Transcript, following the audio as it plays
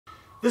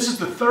This is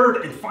the third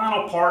and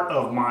final part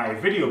of my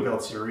video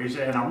build series,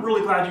 and I'm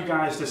really glad you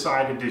guys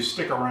decided to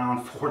stick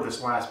around for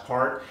this last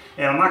part.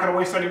 And I'm not going to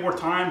waste any more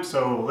time,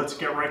 so let's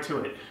get right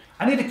to it.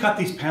 I need to cut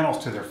these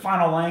panels to their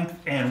final length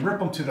and rip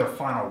them to their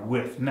final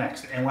width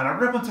next. And when I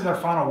rip them to their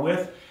final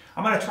width,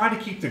 I'm going to try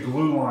to keep the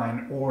glue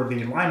line or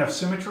the line of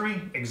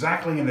symmetry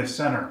exactly in the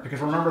center, because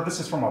remember, this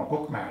is from a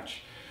book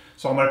match.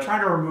 So I'm going to try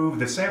to remove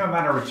the same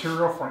amount of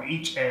material from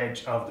each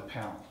edge of the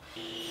panel.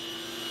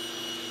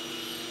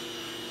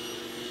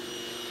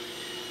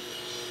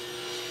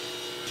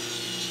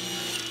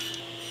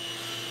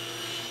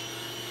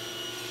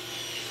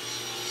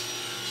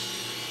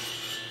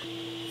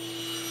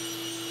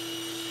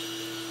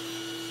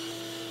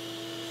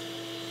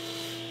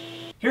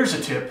 Here's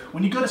a tip.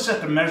 When you go to set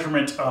the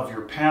measurement of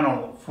your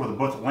panel for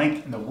both the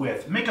length and the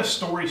width, make a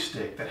story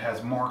stick that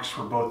has marks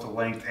for both the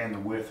length and the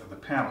width of the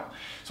panel.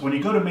 So when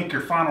you go to make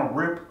your final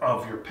rip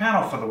of your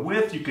panel for the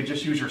width, you could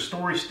just use your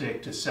story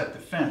stick to set the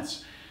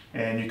fence.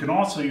 And you can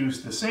also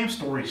use the same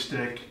story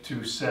stick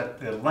to set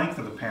the length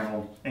of the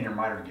panel in your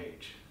miter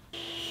gauge.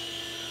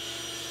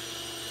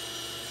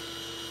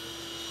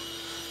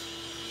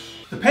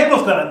 The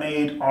panels that I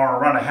made are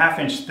around a 1/2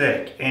 inch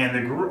thick,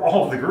 and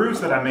all of the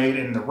grooves that I made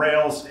in the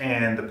rails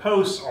and the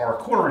posts are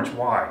 1/4 inch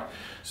wide.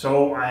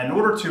 So in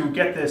order to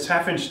get this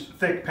 1/2 inch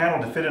thick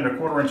panel to fit in a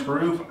 1/4 inch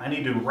groove, I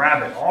need to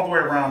wrap it all the way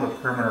around the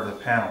perimeter of the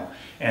panel.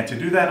 And to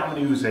do that, I'm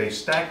going to use a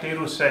stacked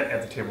dado set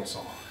at the table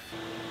saw.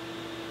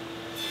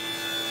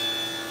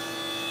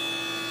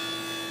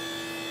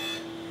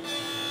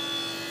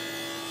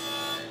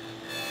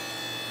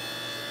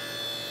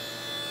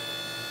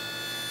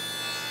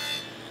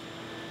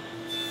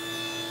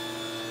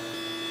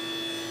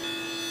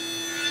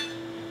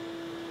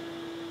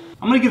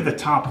 I'm going to give the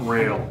top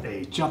rail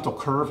a gentle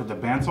curve at the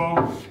bandsaw,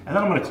 and then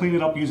I'm going to clean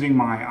it up using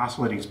my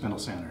oscillating spindle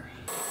sander.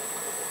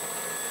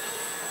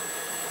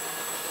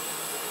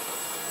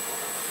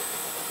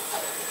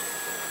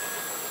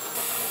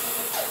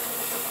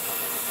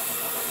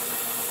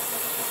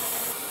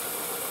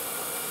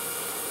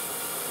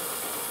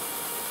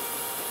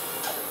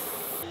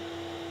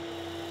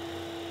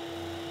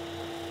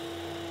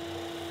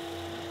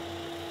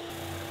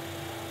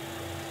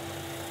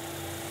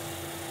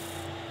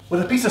 With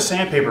a piece of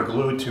sandpaper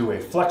glued to a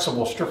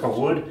flexible strip of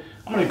wood,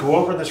 I'm going to go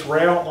over this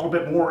rail a little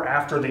bit more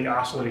after the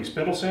oscillating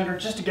spindle sander,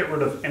 just to get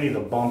rid of any of the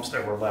bumps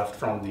that were left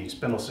from the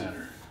spindle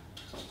sander.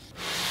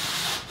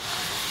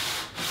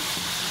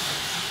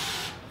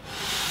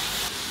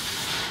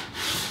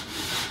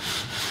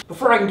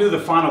 Before I can do the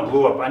final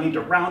glue up, I need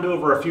to round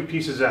over a few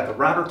pieces at the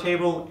router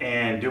table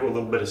and do a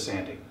little bit of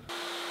sanding.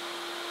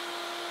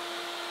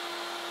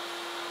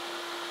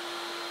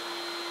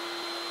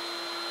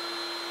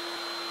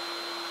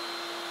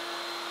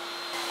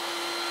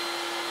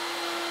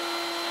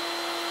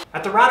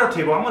 At the router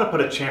table, I'm going to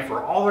put a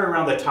chamfer all the way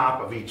around the top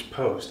of each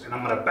post, and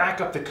I'm going to back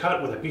up the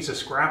cut with a piece of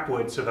scrap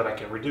wood so that I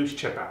can reduce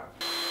chip out.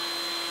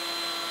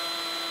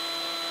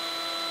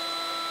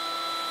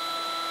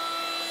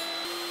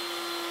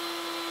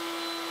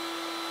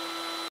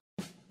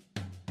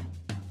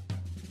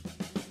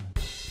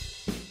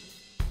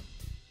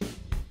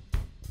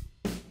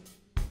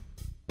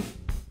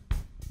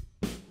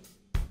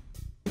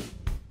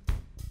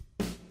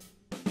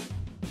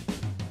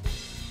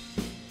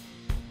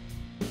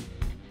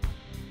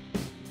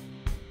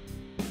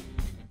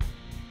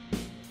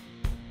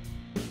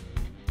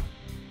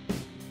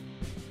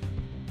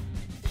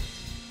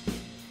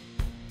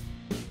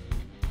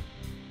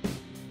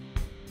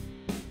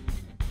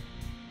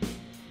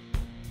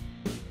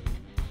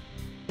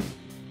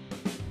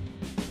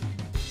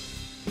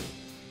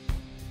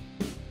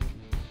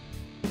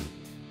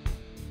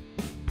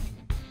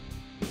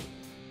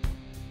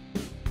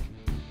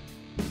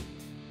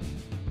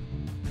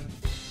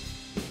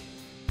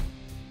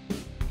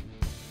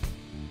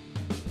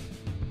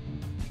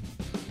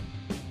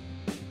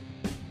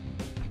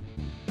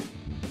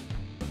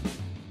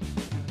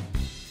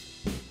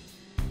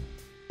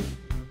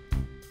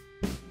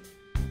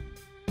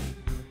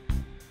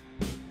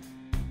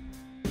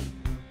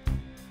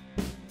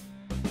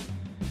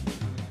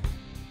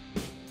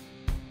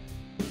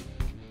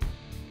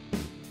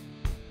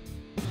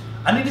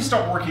 I need to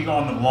start working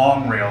on the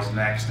long rails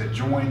next that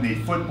join the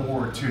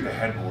footboard to the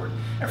headboard.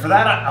 And for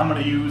that, I'm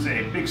going to use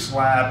a big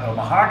slab of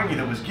mahogany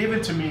that was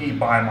given to me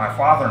by my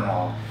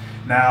father-in-law.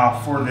 Now,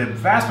 for the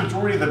vast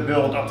majority of the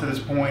build up to this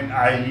point,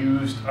 I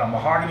used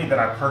mahogany that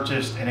I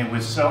purchased, and it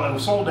was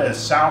sold as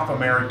South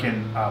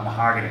American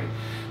mahogany.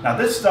 Now,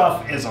 this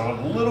stuff is a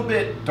little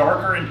bit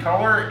darker in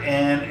color,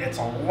 and it's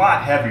a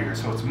lot heavier,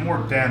 so it's more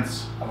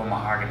dense of a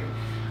mahogany.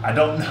 I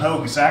don't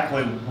know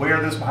exactly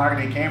where this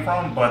mahogany came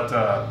from, but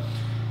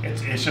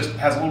it just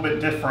has a little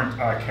bit different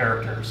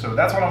character. So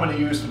that's what I'm going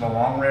to use for the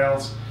long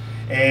rails.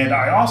 And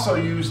I also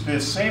use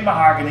this same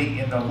mahogany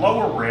in the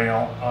lower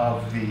rail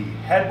of the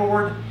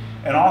headboard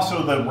and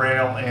also the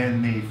rail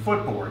in the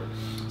footboard.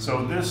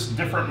 So this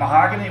different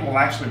mahogany will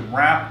actually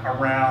wrap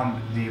around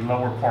the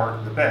lower part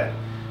of the bed,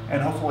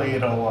 and hopefully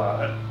it'll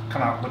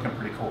come out looking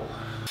pretty cool.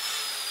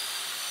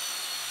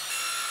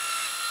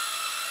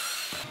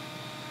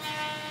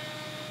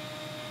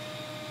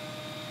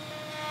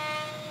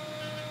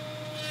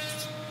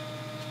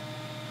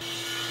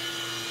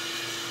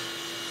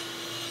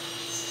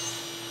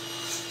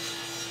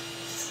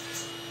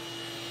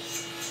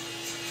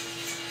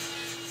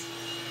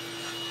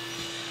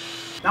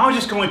 Now I'm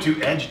just going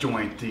to edge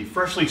joint the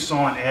freshly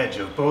sawn edge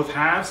of both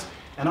halves,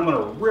 and I'm going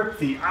to rip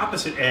the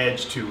opposite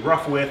edge to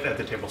rough width at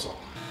the table saw.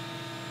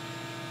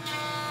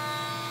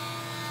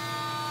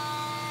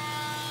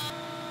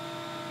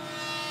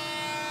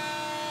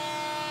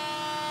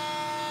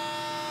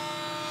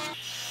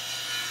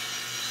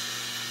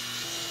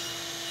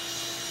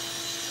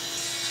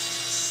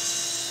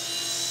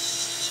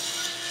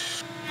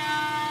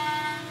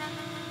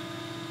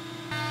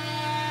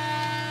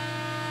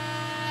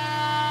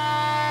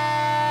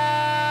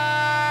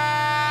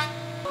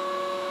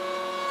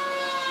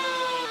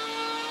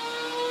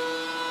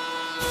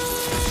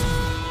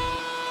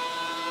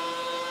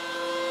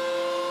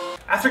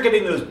 After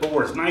getting those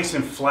boards nice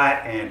and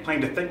flat and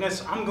planed to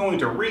thickness, I'm going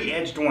to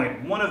re-edge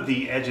joint one of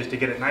the edges to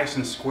get it nice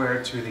and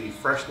square to the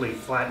freshly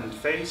flattened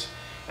face,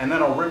 and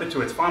then I'll rip it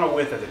to its final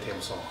width at the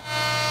table saw.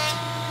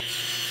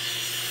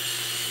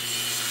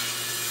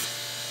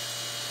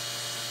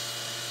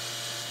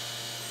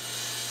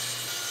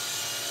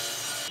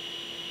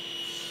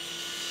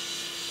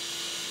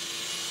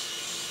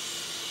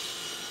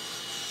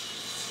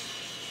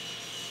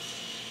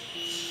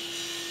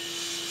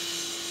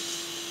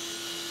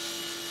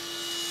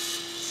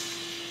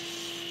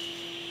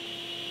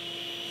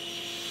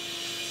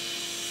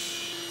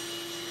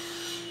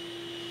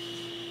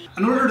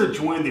 In order to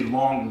join the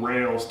long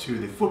rails to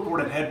the footboard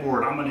and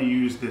headboard, I'm going to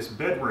use this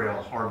bed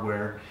rail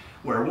hardware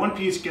where one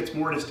piece gets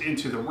mortised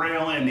into the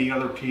rail and the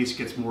other piece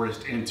gets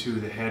mortised into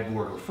the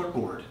headboard or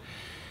footboard.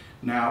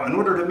 Now, in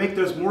order to make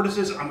those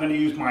mortises, I'm going to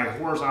use my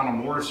horizontal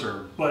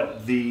mortiser,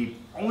 but the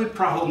only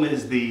problem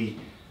is the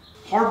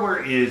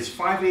hardware is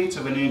 5/8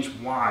 of an inch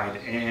wide,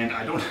 and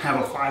I don't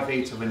have a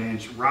 5/8 of an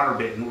inch router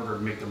bit in order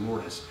to make the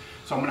mortise.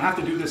 So I'm going to have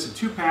to do this in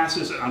 2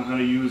 passes, and I'm going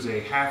to use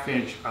a 1/2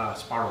 inch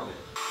spiral bit.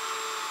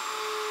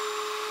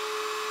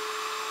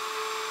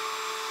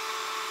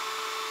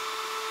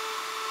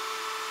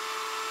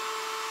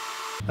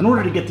 In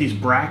order to get these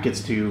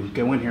brackets to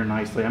go in here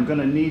nicely, I'm going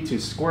to need to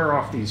square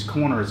off these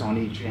corners on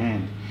each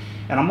end.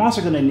 And I'm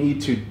also going to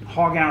need to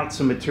hog out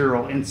some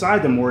material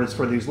inside the mortise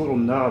for these little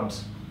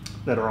nubs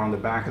that are on the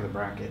back of the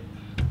bracket.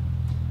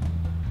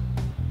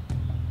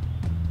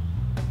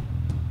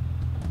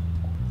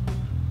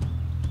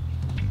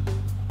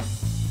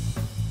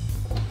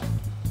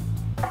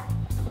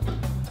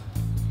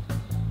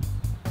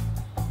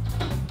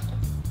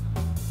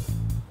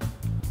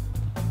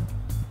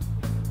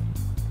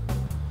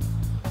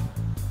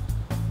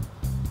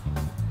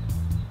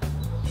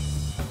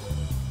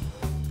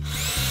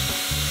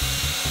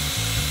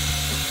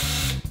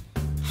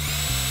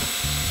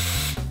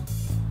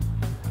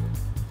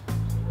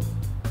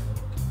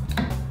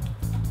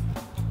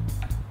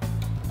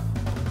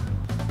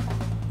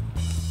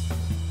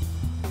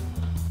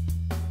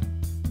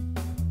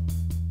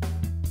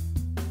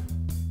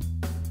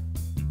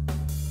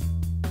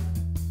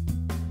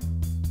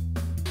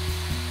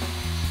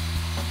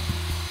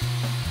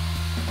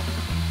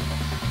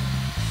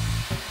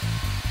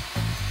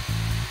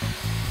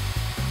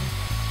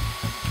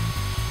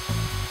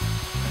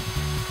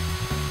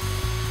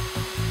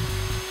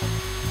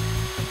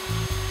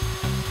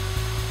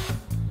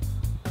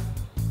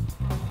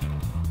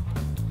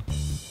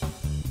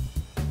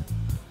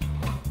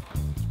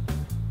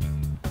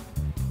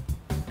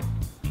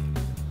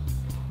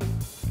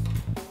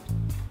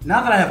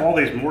 Now that I have all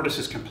these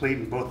mortises complete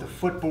in both the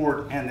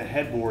footboard and the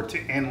headboard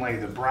to inlay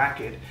the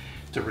bracket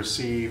to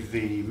receive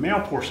the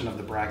male portion of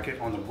the bracket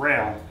on the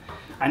rail,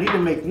 I need to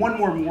make one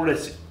more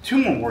mortise, 2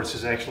 more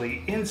mortises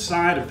actually,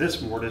 inside of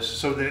this mortise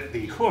so that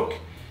the hook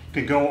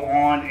can go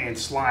on and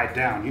slide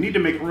down. You need to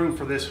make room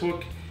for this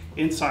hook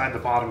inside the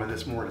bottom of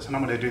this mortise, and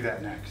I'm going to do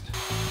that next.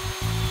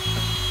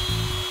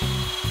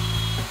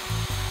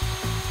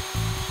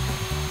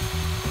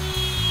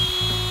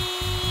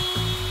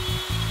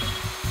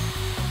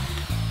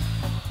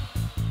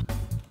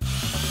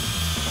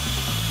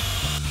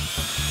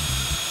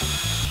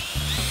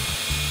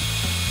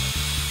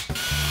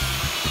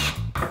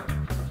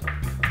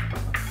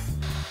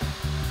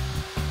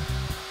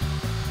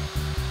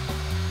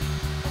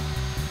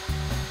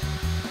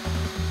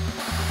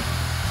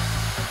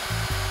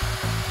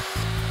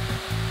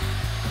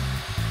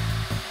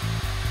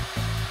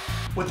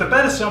 With the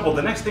bed assembled,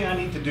 the next thing I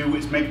need to do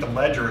is make the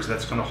ledgers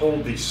that's going to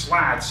hold these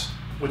slats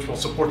which will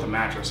support the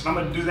mattress. And I'm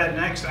going to do that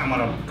next. I'm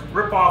going to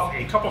rip off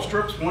a couple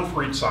strips, one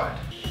for each side.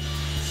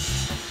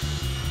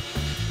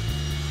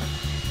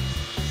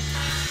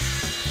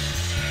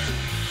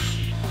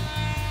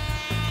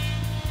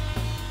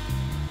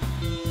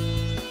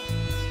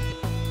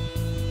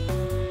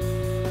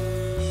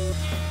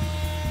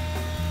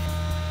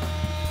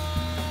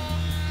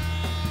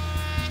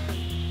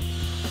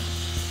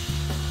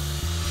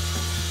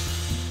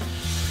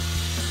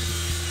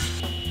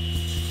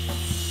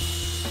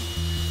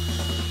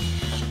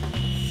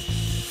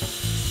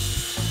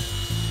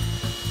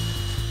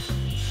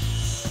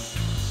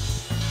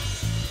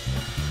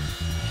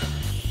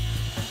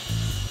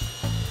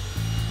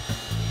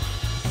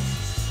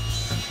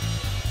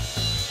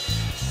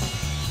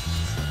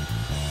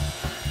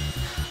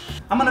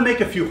 I'm going to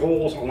make a few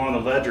holes along the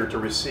ledger to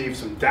receive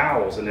some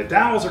dowels, and the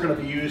dowels are going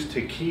to be used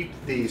to keep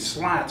the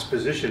slats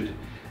positioned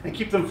and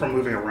keep them from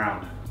moving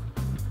around.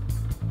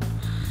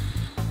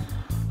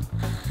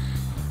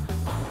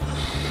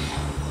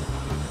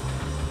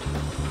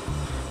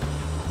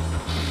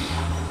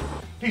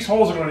 These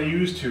holes are going to be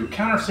used to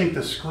countersink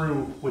the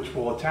screw which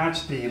will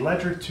attach the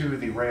ledger to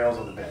the rails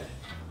of the bed.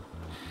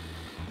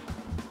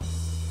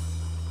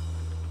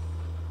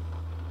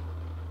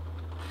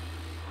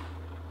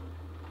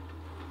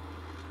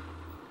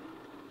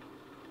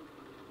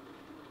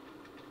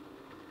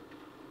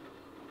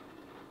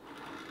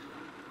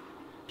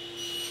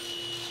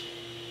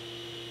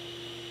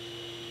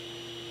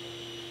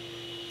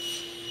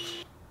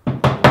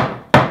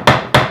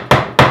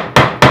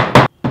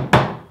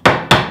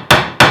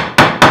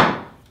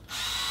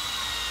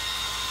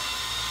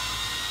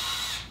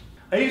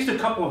 I used a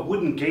couple of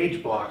wooden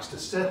gauge blocks to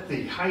set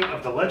the height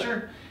of the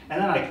ledger,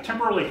 and then I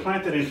temporarily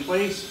clamped it in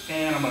place,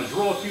 and I'm going to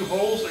drill a few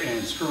holes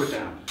and screw it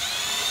down.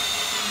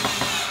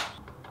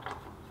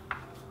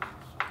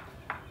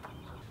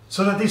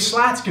 So that these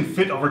slats can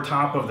fit over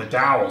top of the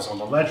dowels on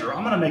the ledger,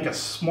 I'm going to make a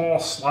small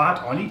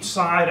slot on each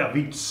side of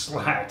each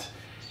slat,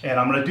 and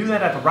I'm going to do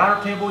that at the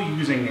router table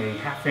using a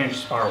 1/2 inch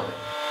spiral bit.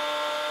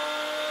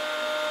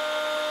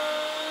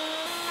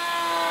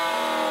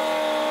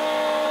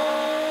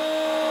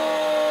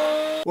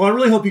 Well, I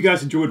really hope you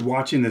guys enjoyed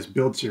watching this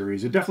build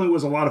series. It definitely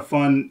was a lot of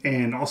fun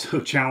and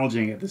also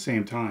challenging at the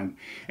same time.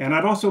 And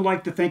I'd also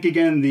like to thank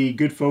again the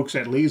good folks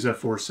at Lisa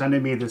for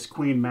sending me this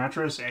queen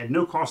mattress at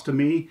no cost to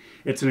me.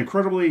 It's an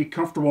incredibly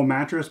comfortable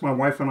mattress. My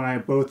wife and I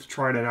both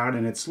tried it out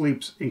and it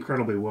sleeps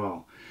incredibly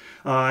well.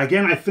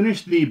 Again, I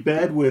finished the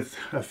bed with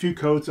a few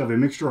coats of a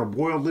mixture of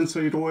boiled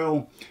linseed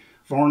oil,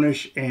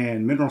 varnish,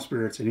 and mineral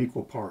spirits in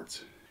equal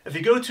parts. If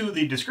you go to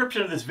the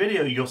description of this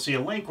video, you'll see a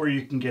link where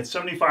you can get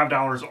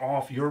 $75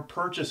 off your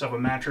purchase of a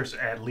mattress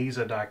at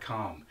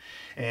lisa.com.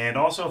 And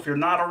also, if you're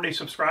not already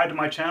subscribed to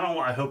my channel,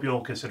 I hope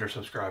you'll consider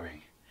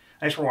subscribing.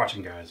 Thanks for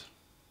watching, guys.